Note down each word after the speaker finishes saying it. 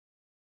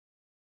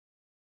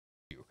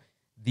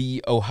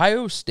the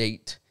Ohio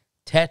State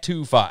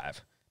Tattoo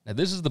 5. Now,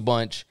 this is the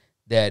bunch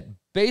that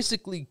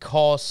basically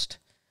cost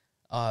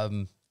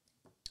the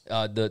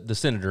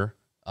senator,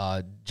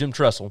 Jim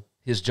Tressel,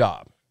 his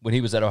job when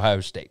he was at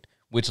Ohio State,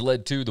 which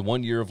led to the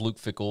 1 year of Luke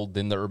Fickell,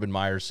 then the Urban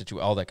Meyer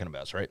situation, all that kind of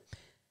mess, right?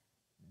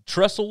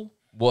 Tressel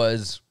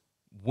was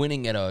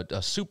winning at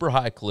a super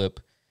high clip,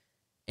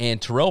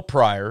 and Terrelle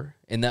Pryor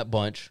in that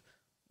bunch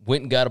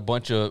went and got a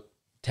bunch of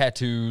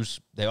tattoos.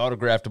 They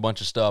autographed a bunch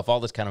of stuff,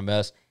 all this kind of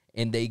mess,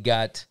 and they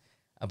got,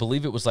 I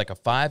believe it was like a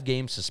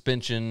 5-game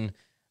suspension.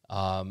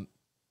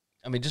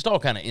 Just all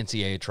kind of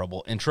NCAA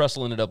trouble. And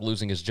Tressel ended up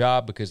losing his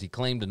job because he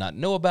claimed to not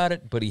know about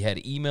it, but he had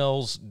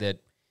emails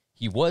that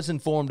he was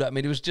informed.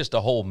 It was just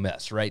a whole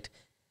mess, right?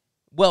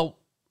 Well,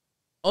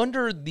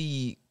 under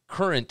the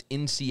current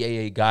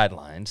NCAA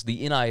guidelines,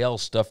 the NIL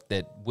stuff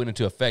that went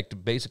into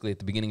effect basically at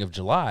the beginning of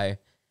July,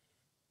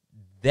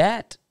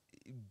 that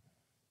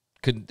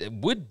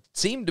would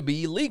seem to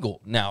be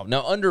illegal now.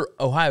 Now, under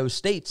Ohio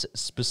State's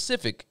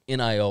specific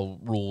NIL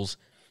rules,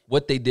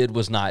 what they did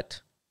was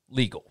not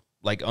legal,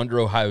 like under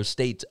Ohio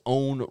State's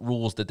own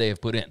rules that they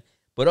have put in.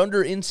 But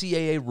under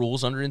NCAA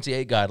rules, under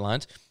NCAA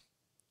guidelines,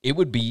 it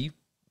would be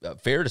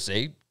fair to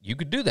say you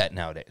could do that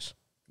nowadays.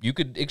 You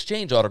could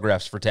exchange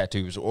autographs for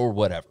tattoos or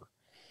whatever.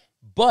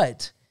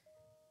 But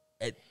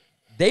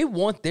they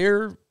want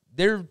their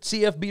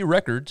CFB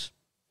records,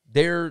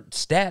 their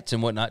stats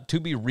and whatnot, to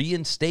be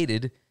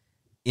reinstated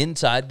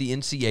inside the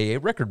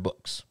NCAA record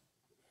books.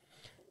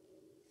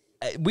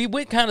 We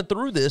went kind of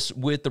through this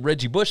with the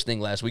Reggie Bush thing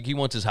last week. He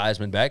wants his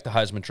Heisman back. The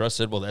Heisman Trust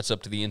said, well, that's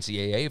up to the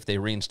NCAA. If they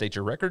reinstate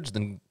your records,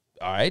 then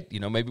all right,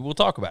 maybe we'll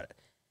talk about it.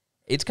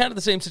 It's kind of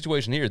the same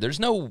situation here. There's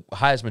no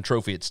Heisman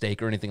Trophy at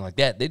stake or anything like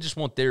that. They just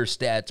want their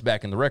stats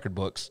back in the record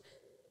books.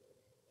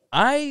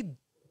 I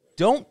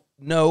don't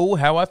know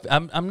how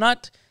I'm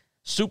not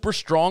super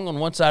strong on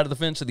one side of the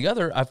fence or the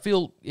other. I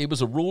feel it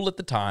was a rule at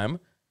the time.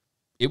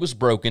 It was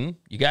broken.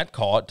 You got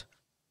caught.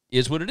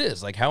 Is what it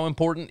is. Like, how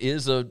important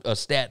is a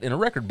stat in a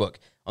record book?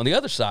 On the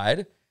other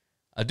side,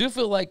 I do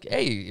feel like,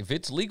 hey, if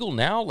it's legal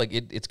now, like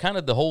it's kind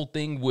of the whole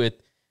thing with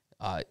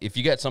if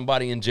you got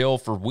somebody in jail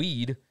for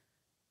weed,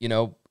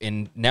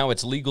 and now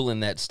it's legal in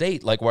that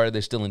state, like, why are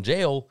they still in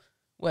jail?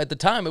 Well, at the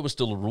time, it was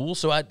still a rule.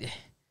 So I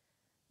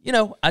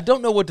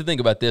don't know what to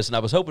think about this, and I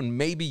was hoping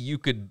maybe you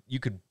could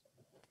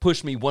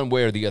push me one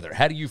way or the other.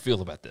 How do you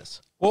feel about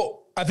this?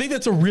 Well, I think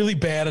that's a really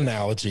bad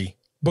analogy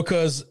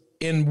because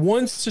in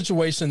one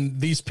situation,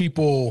 these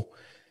people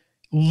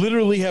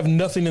literally have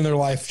nothing in their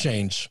life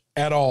change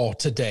at all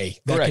today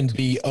that Correct. can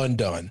be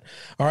undone.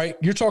 All right.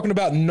 You're talking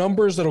about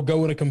numbers that'll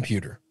go in a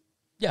computer.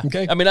 Yeah.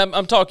 Okay.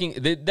 I'm talking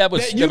that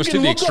was to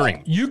the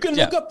extreme. You can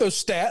look up those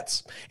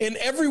stats, and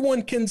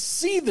everyone can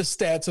see the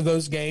stats of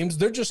those games.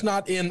 They're just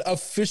not in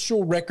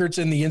official records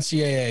in the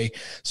NCAA.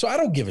 So I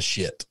don't give a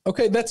shit.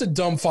 Okay. That's a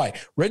dumb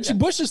fight. Reggie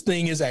Bush's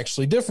thing is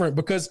actually different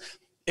because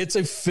it's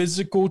a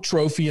physical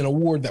trophy and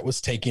award that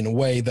was taken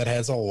away that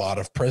has a lot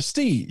of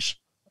prestige.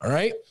 All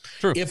right.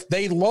 True. If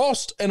they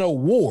lost an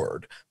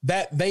award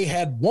that they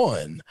had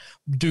won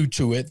due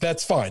to it,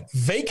 that's fine.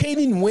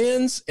 Vacating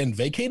wins and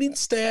vacating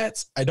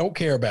stats, I don't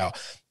care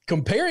about.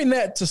 Comparing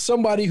that to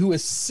somebody who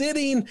is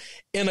sitting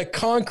in a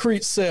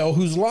concrete cell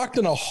who's locked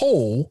in a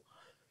hole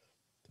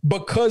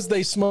because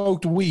they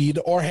smoked weed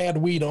or had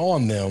weed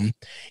on them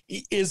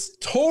is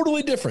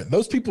totally different.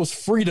 Those people's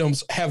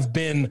freedoms have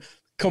been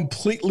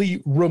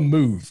completely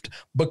removed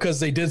because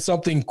they did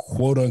something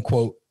quote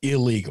unquote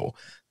illegal.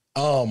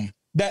 I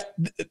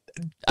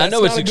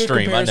know it's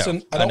extreme. I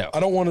know. I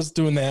don't want us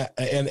doing that,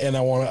 and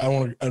I want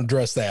to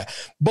address that.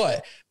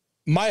 But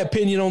my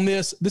opinion on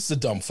this is a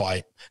dumb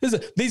fight.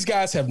 These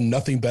guys have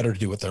nothing better to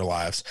do with their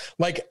lives.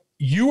 Like,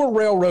 you were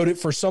railroaded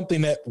for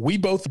something that we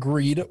both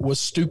agreed was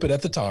stupid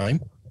at the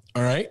time.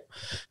 All right.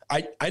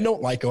 I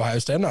don't like Ohio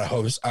State. I'm not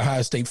an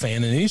Ohio State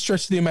fan in any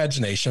stretch of the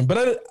imagination,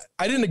 but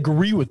I didn't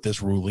agree with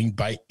this ruling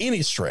by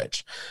any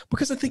stretch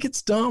because I think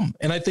it's dumb.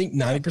 And I think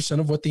 90%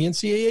 of what the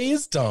NCAA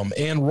is dumb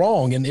and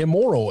wrong and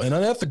immoral and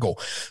unethical.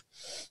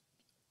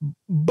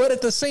 But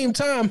at the same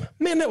time,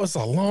 man, that was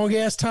a long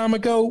ass time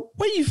ago.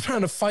 What are you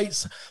trying to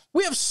fight?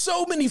 We have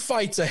so many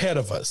fights ahead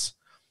of us.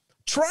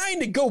 Trying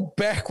to go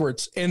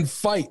backwards and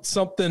fight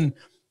something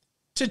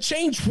to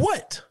change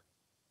what?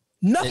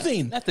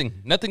 Nothing of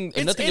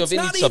any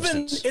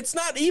substance. It's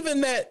not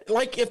even that,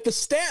 like, if the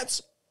stats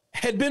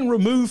had been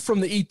removed from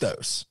the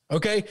ethos,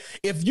 okay?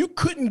 If you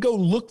couldn't go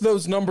look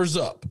those numbers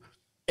up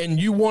and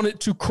you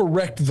wanted to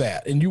correct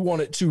that and you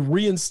wanted to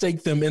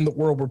reinstate them in the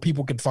world where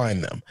people could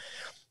find them,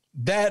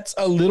 that's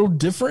a little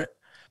different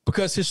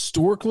because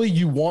historically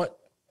you want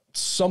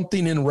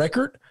something in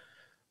record,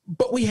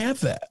 but we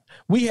have that.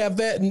 We have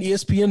that in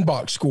ESPN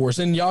box scores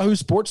and Yahoo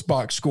Sports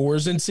box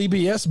scores and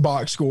CBS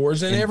box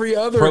scores and every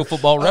other Pro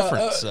Football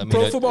Reference,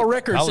 Pro Football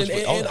Records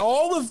and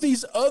all of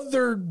these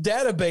other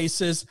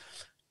databases.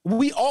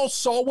 We all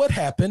saw what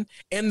happened,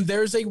 and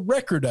there's a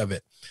record of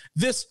it.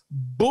 This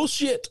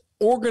bullshit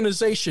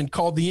organization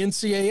called the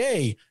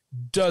NCAA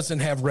doesn't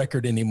have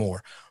record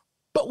anymore,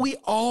 but we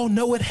all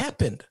know it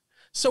happened.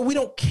 So we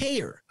don't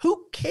care.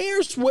 Who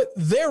cares what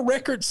their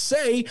records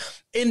say?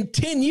 In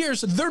 10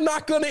 years, they're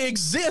not going to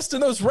exist,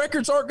 and those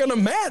records aren't going to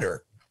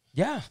matter.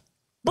 Yeah.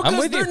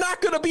 Because they're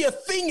not going to be a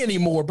thing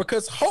anymore,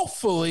 because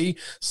hopefully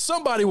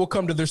somebody will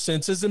come to their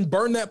senses and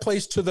burn that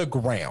place to the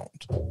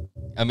ground.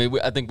 I mean,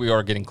 I think we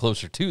are getting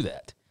closer to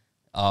that.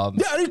 Yeah,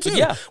 I do too.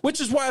 Yeah. Which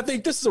is why I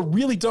think this is a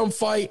really dumb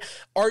fight.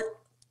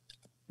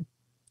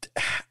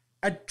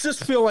 I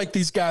just feel like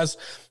these guys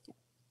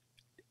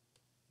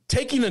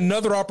taking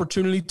another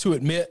opportunity to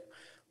admit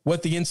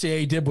what the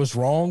NCAA did was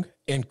wrong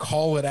and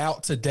call it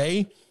out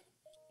today.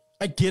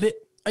 I get it.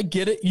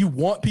 You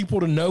want people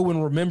to know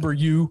and remember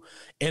you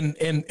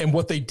and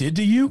what they did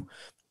to you.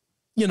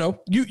 You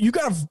know, you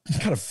got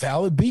a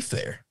valid beef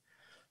there.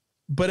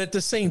 But at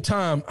the same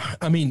time,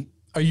 I mean,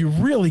 are you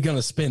really going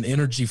to spend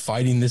energy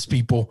fighting this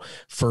people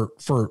for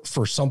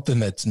something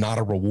that's not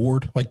a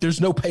reward? Like,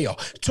 there's no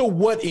payoff. To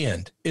what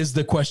end is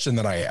the question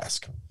that I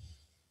ask.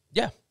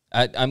 Yeah,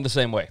 I'm the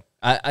same way.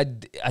 I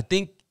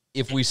think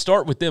if we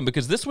start with them,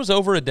 because this was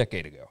over a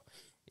decade ago,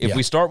 if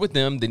we start with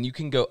them, then you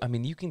can go, I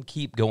mean, you can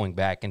keep going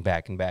back and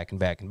back and back and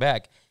back and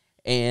back.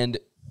 And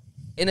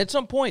at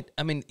some point,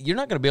 I mean, you're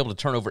not going to be able to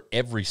turn over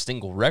every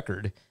single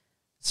record.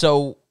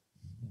 So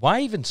why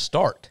even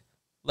start?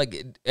 Like,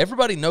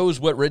 everybody knows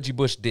what Reggie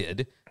Bush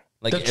did,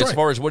 like, as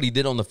far as what he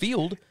did on the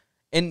field.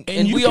 And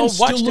we all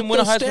watched him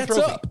win a Heisman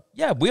Trophy.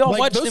 Yeah, we all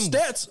watched him.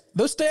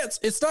 Those stats,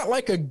 it's not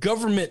like a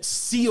government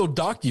sealed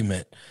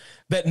document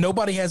that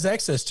nobody has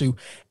access to.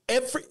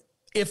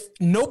 If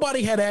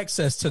nobody had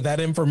access to that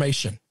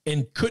information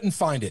and couldn't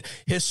find it,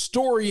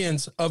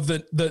 historians of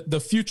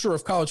the future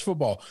of college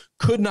football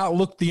could not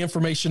look the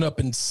information up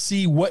and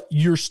see what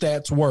your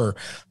stats were,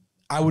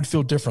 I would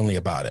feel differently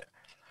about it.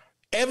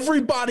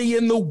 Everybody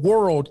in the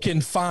world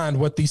can find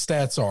what these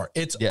stats are.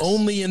 It's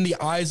only in the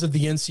eyes of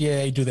the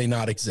NCAA do they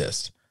not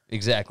exist.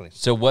 Exactly.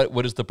 So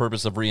what is the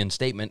purpose of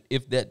reinstatement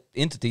if that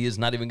entity is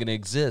not even going to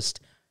exist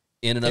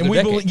in another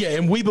decade?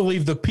 And we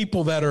believe the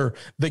people that are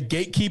the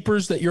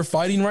gatekeepers that you're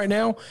fighting right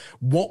now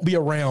won't be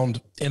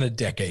around in a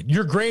decade.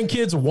 Your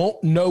grandkids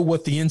won't know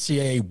what the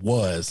NCAA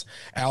was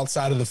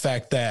outside of the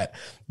fact that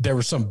there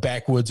was some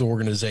backwoods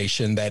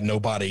organization that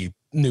nobody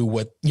knew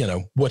what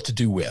to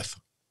do with.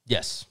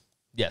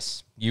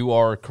 Yes, you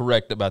are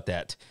correct about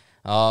that.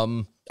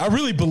 I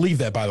really believe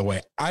that, by the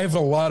way. I have a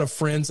lot of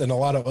friends and a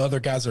lot of other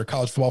guys that are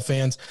college football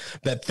fans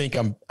that think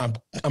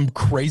I'm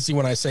crazy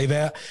when I say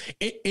that.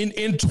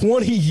 In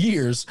 20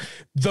 years,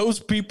 those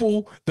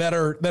people that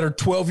are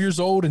 12 years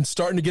old and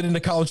starting to get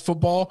into college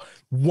football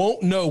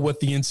won't know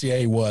what the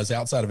NCAA was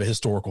outside of a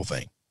historical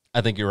thing.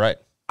 I think you're right.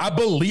 I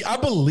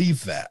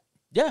believe that.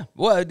 Yeah.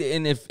 Well,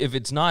 and if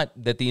it's not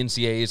that the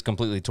NCAA is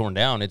completely torn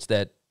down, it's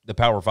that the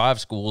Power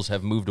 5 schools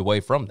have moved away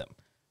from them.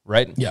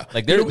 Right? Yeah.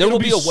 Like there will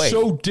be a way.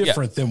 So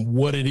different than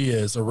what it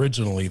is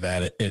originally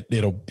that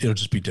it'll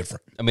just be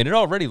different. I mean, it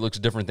already looks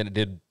different than it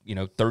did,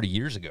 30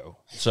 years ago.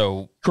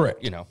 So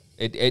correct.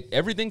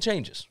 Everything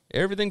changes.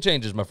 Everything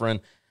changes, my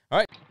friend. All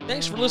right.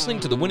 Thanks for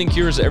listening to the Winning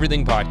Cures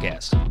Everything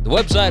podcast. The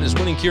website is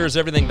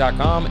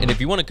winningcureseverything.com. And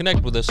if you want to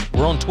connect with us,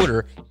 we're on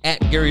Twitter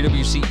at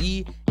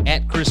GaryWCE,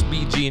 at Chris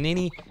B.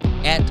 Giannini,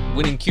 at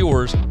Winning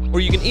Cures, or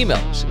you can email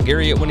us,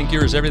 Gary at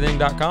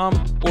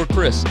winningcureseverything.com or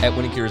Chris at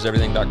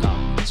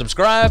winningcureseverything.com.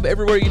 Subscribe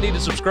everywhere you need to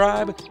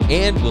subscribe,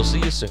 and we'll see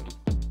you soon.